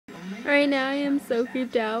Right now I am so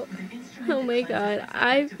creeped out. Oh my god,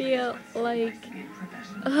 I feel like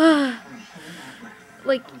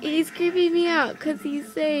he's creeping me out because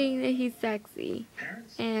he's saying that he's sexy.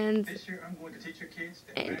 And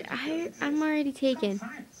I'm already taken.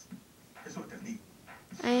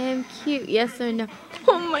 I am cute, yes or no?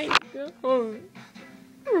 Oh my god.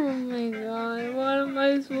 Oh my god, what am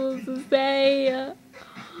I supposed to say?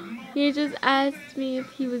 He just asked me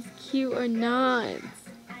if he was cute or not.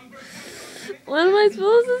 What am I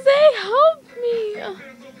supposed to say? Help me!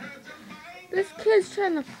 This kid's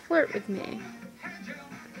trying to flirt with me.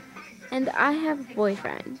 And I have a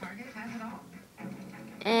boyfriend.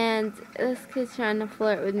 And this kid's trying to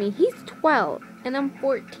flirt with me. He's 12 and I'm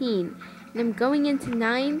 14. And I'm going into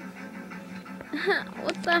 9.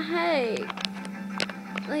 What the heck?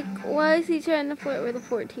 Like, why is he trying to flirt with a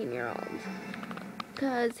 14-year-old?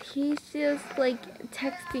 Because he's just, like,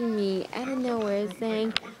 texting me out of nowhere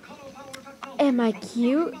saying, am I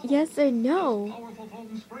cute? Yes or no?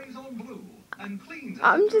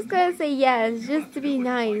 I'm just gonna say yes, just to be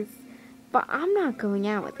nice. But I'm not going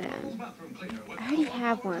out with him. I already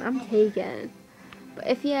have one. I'm taken. But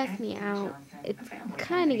if he asks me out, it's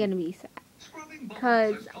kind of gonna be sad.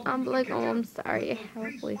 Because I'm like, oh, I'm sorry. I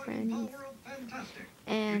have a boyfriend.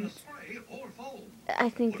 And I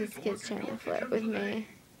think this kid's trying to flirt with me.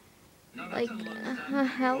 Like,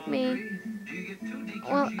 help me.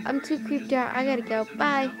 Well, I'm too creeped out. I gotta go.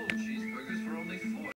 Bye.